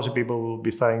I know a lot of people will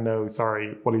be saying, no,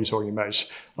 sorry, what are you talking about?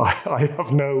 I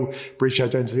have no British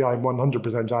identity. I'm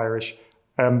 100% Irish,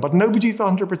 but nobody's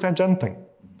 100% anything.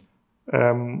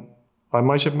 I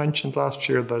might have mentioned last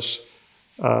year that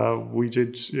we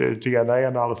did DNA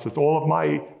analysis. All of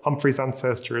my Humphreys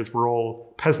ancestors were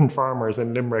all peasant farmers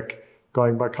in Limerick,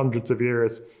 going back hundreds of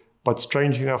years. But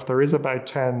strangely enough, there is about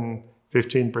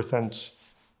 10-15%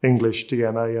 English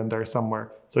DNA in there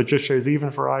somewhere. So it just shows, even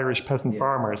for Irish peasant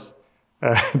farmers,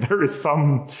 there is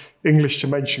some English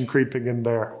dimension creeping in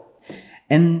there.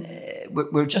 And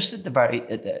we're just at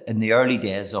in the early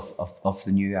days of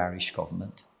the new Irish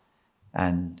government,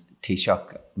 and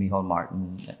Taoiseach Micheál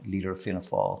Martin, leader of Fianna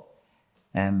Fáil,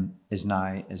 is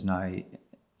now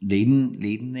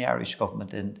leading the Irish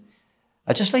government. And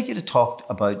I'd just like you to talk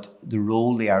about the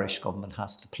role the Irish government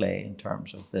has to play in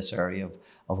terms of this area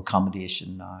of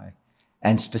accommodation now,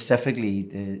 and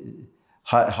specifically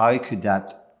how could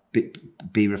that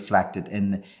be reflected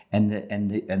in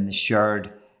the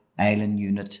shared island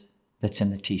unit that's in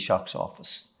the Taoiseach's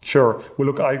office. Sure. Well,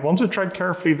 look, I want to tread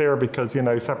carefully there because,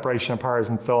 separation of powers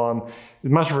and so on,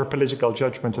 it's a matter for political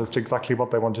judgment as to exactly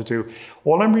what they want to do.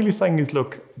 All I'm really saying is,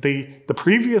 look, the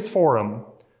previous forum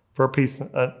for peace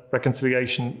and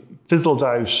reconciliation fizzled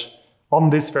out on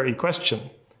this very question.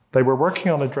 They were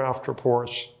working on a draft report.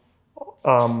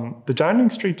 The Downing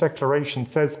Street Declaration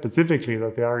says specifically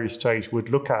that the Irish state would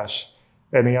look at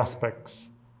any aspects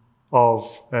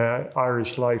of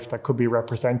Irish life that could be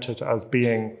represented as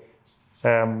being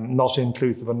not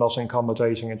inclusive and not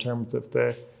accommodating in terms of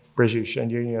the British and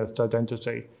Unionist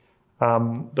identity.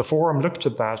 The forum looked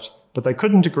at that, but they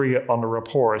couldn't agree on a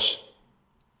report.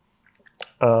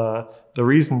 The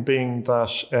reason being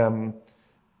that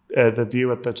the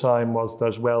view at the time was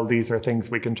that, well, these are things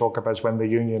we can talk about when the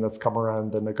unionists come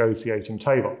around the negotiating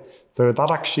table. So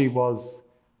that actually was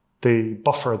the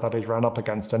buffer that it ran up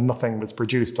against, and nothing was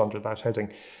produced under that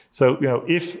heading. So,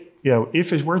 if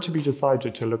it were to be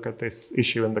decided to look at this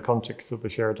issue in the context of the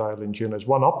shared island unit,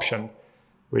 one option,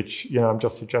 which I'm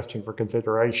just suggesting for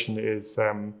consideration, is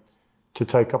to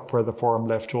take up where the forum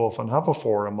left off and have a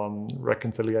forum on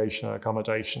reconciliation and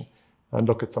accommodation, and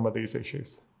look at some of these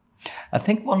issues. I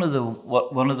think one of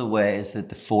the ways that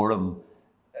the forum,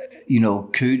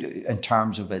 could, in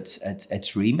terms of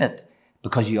its remit,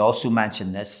 because you also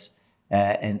mentioned this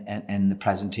in the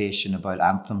presentation about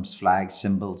anthems, flags,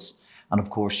 symbols, and of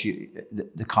course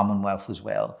the Commonwealth as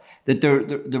well, that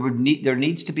there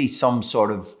needs to be some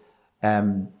sort of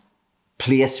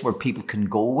place where people can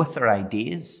go with their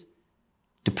ideas,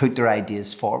 to put their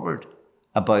ideas forward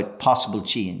about possible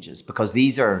changes, because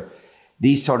these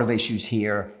sort of issues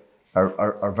here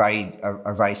are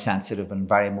very sensitive and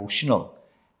very emotional.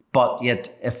 But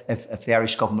yet, if the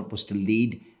Irish government was to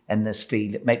lead in this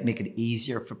field, it might make it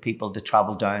easier for people to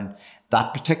travel down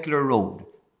that particular road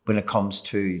when it comes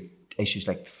to issues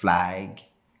like flag,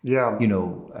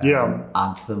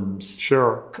 anthems,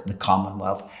 sure, the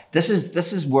Commonwealth. This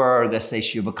is where this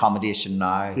issue of accommodation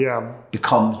now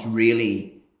becomes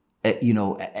really,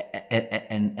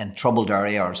 in troubled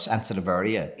area or sensitive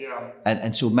area.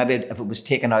 And so maybe if it was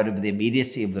taken out of the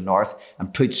immediacy of the North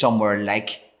and put somewhere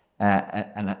like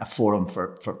a forum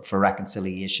for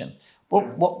reconciliation.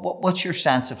 What's your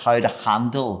sense of how to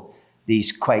handle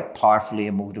these quite powerfully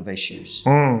emotive issues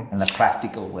in a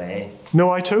practical way? No,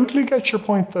 I totally get your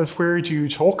point that where do you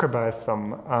talk about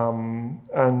them?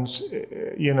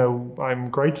 I'm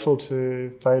grateful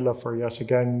to Féile for yet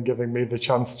again giving me the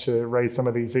chance to raise some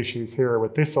of these issues here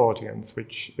with this audience,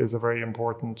 which is a very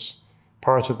important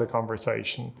part of the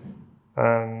conversation.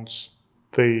 And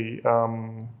there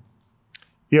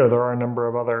are a number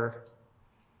of other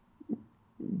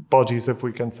bodies, if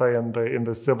we can say, in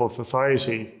the civil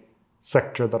society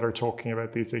sector that are talking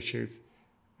about these issues.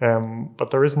 But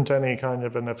there isn't any kind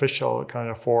of an official kind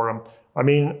of forum. I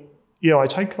mean, I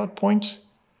take that point.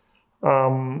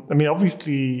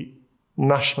 Obviously,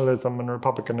 nationalism and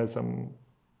republicanism,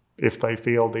 if they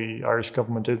feel the Irish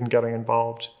government isn't getting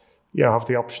involved, have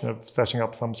the option of setting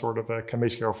up some sort of a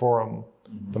committee or forum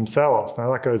themselves.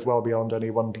 Now, that goes well beyond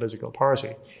any one political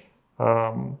party.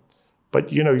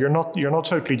 But you're not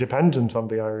totally dependent on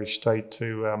the Irish state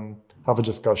to have a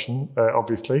discussion,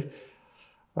 obviously.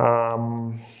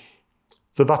 So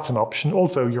that's an option.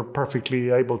 Also, you're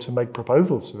perfectly able to make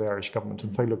proposals to the Irish government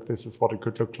and say, look, this is what it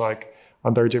could look like,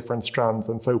 and there are different strands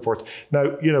and so forth.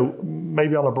 Now,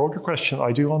 maybe on a broader question,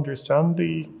 I do understand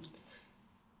the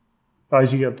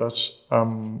idea that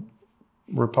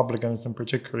Republicanism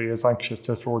particularly is anxious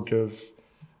to sort of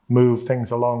move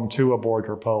things along to a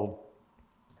border pole.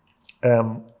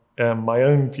 My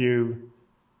own view,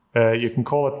 you can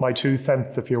call it my 2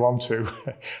 cents if you want to.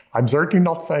 I'm certainly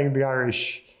not saying the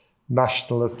Irish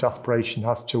nationalist aspiration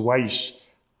has to wait.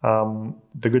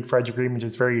 The Good Friday Agreement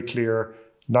is very clear.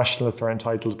 Nationalists are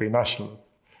entitled to be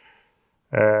nationalists.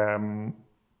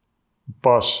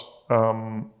 But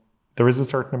there is a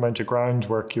certain amount of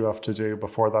groundwork you have to do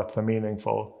before that's a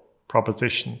meaningful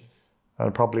proposition.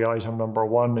 And probably item number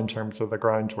 1 in terms of the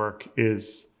groundwork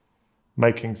is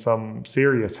making some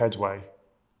serious headway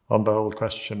on the whole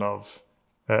question of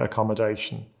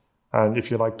accommodation. And if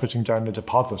you like, putting down a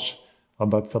deposit on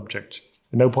that subject.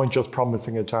 No point just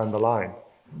promising it down the line.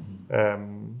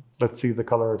 Let's see the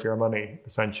colour of your money,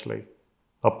 essentially,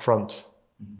 up front.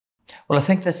 Well, I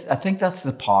think that's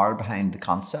the power behind the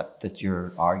concept that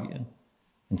you're arguing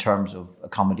in terms of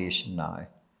accommodation now,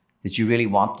 that you really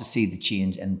want to see the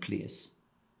change in place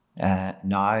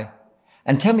now.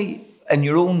 And tell me, in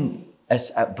your own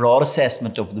broad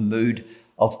assessment of the mood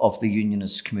of the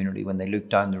Unionist community when they look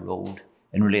down the road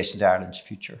in relation to Ireland's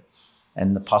future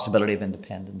and the possibility of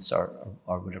independence or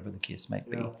whatever the case might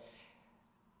be,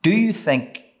 do you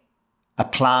think a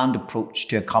planned approach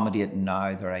to accommodating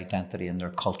now their identity and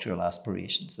their cultural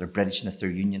aspirations, their Britishness,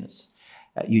 their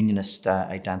unionist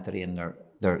identity and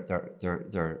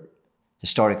their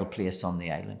historical place on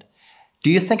the island, do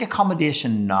you think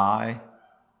accommodation now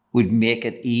would make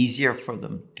it easier for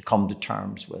them to come to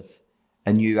terms with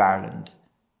a new Ireland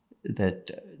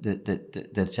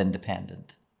that's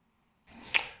independent?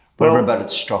 Whatever about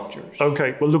its structures.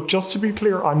 Okay. Well, look. Just to be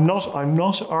clear, I'm not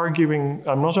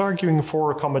arguing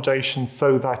for accommodation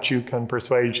so that you can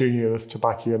persuade unionists to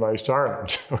back United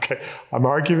Ireland. Okay. I'm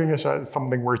arguing it as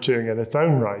something worth doing in its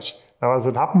own right. Now, as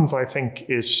it happens, I think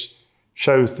it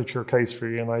shows that your case for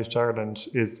United Ireland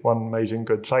is one made in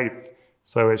good faith.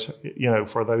 So it,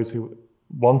 for those who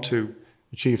want to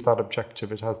achieve that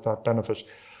objective, it has that benefit.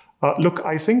 Look,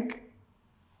 I think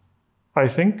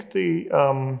the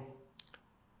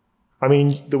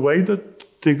way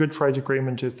that the Good Friday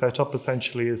Agreement is set up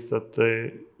essentially is that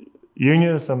the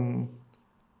unionism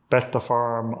bet the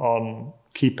farm on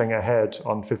keeping ahead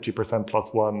on 50%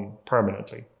 plus one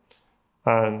permanently.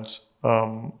 And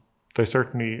there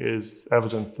certainly is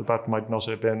evidence that that might not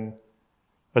have been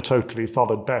a totally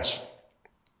solid bet,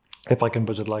 if I can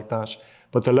put it like that.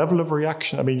 But the level of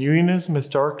reaction, unionism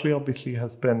historically obviously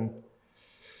has been,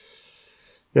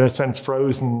 in a sense,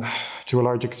 frozen to a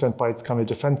large extent by its kind of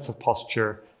defensive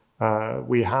posture.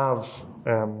 We have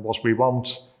what we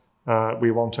want.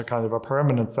 We want a kind of a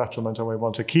permanent settlement, and we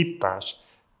want to keep that.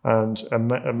 And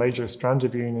a major strand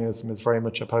of unionism is very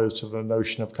much opposed to the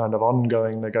notion of kind of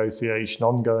ongoing negotiation,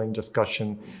 ongoing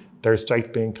discussion, their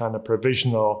state being kind of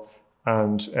provisional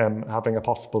and having a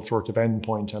possible sort of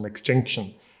endpoint and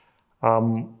extinction.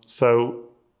 So,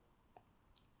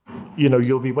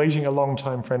 you'll be waiting a long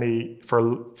time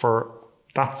for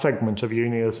that segment of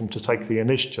unionism to take the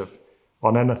initiative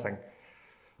on anything.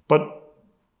 But,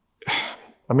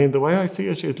 the way I see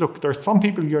it is, look, there's some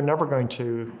people you're never going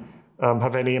to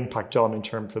have any impact on in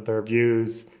terms of their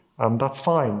views. That's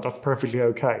fine. That's perfectly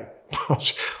okay.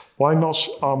 But why not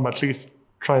at least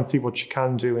try and see what you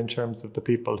can do in terms of the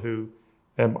people who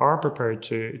are prepared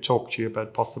to talk to you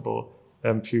about possible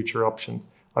future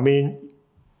options? My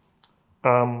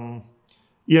own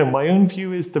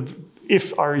view is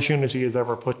if Irish unity is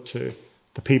ever put to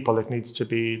the people, it needs to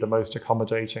be the most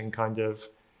accommodating kind of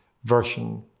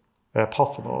version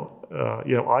possible.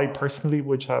 I personally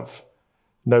would have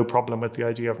no problem with the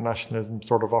idea of nationalism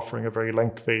sort of offering a very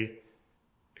lengthy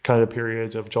kind of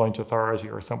period of joint authority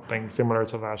or something similar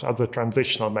to that as a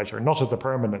transitional measure, not as a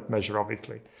permanent measure,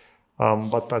 obviously.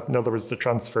 But that, in other words, the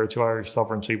transfer to Irish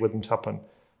sovereignty wouldn't happen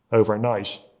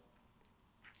overnight.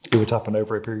 It would happen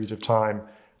over a period of time,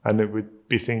 and it would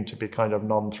be seen to be kind of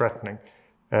non-threatening.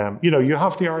 You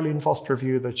have the Arlene Foster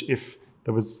view that if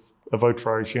there was a vote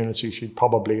for Irish unity, she'd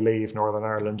probably leave Northern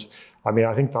Ireland.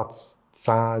 I think that's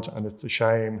sad and it's a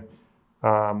shame,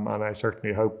 and I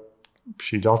certainly hope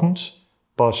she doesn't.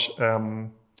 But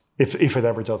if it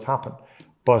ever does happen,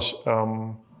 but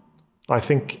I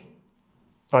think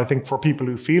for people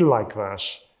who feel like that,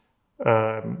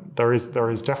 there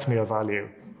is definitely a value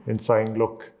in saying,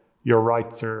 look, your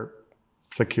rights are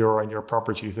secure and your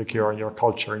property is secure and your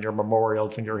culture and your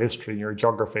memorials and your history and your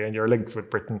geography and your links with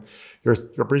Britain, your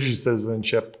British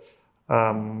citizenship,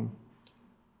 your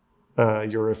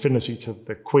affinity to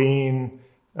the Queen,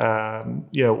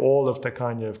 all of the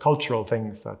kind of cultural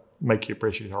things that make you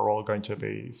British are all going to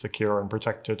be secure and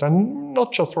protected, and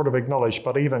not just sort of acknowledged,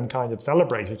 but even kind of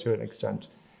celebrated to an extent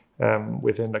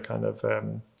within the kind of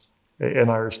an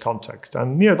Irish context.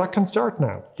 And that can start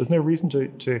now. There's no reason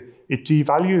to it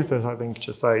devalues it, I think,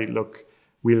 to say, look,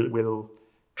 we'll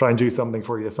try and do something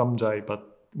for you someday,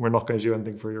 but we're not going to do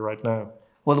anything for you right now.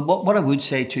 Well, what I would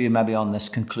say to you maybe on this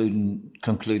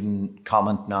concluding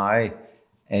comment now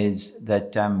is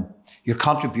that your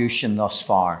contribution thus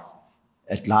far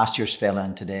at last year's Féile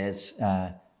and today's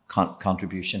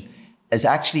contribution is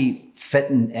actually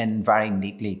fitting in very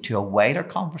neatly to a wider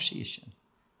conversation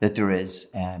that there is,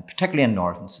 particularly in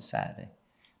Northern society,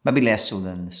 maybe less so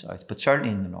than in the South, but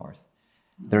certainly in the North.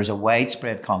 There's a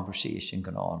widespread conversation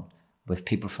going on with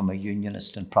people from a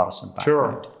Unionist and Protestant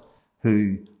background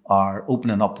who are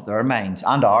opening up their minds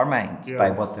and our minds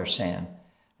by what they're saying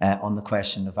on the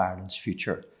question of Ireland's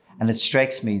future. And it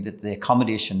strikes me that the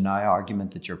accommodation now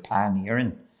argument that you're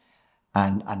pioneering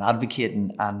and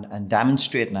advocating and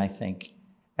demonstrating, I think,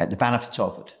 the benefits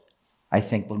of it, I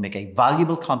think will make a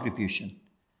valuable contribution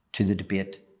to the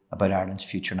debate about Ireland's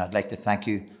future. And I'd like to thank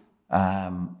you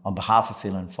on behalf of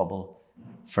Féile and Phobail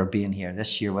for being here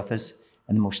this year with us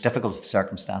in the most difficult of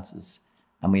circumstances.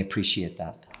 And we appreciate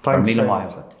that. Thanks very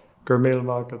much.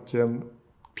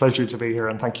 Pleasure to be here,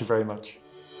 and thank you very much.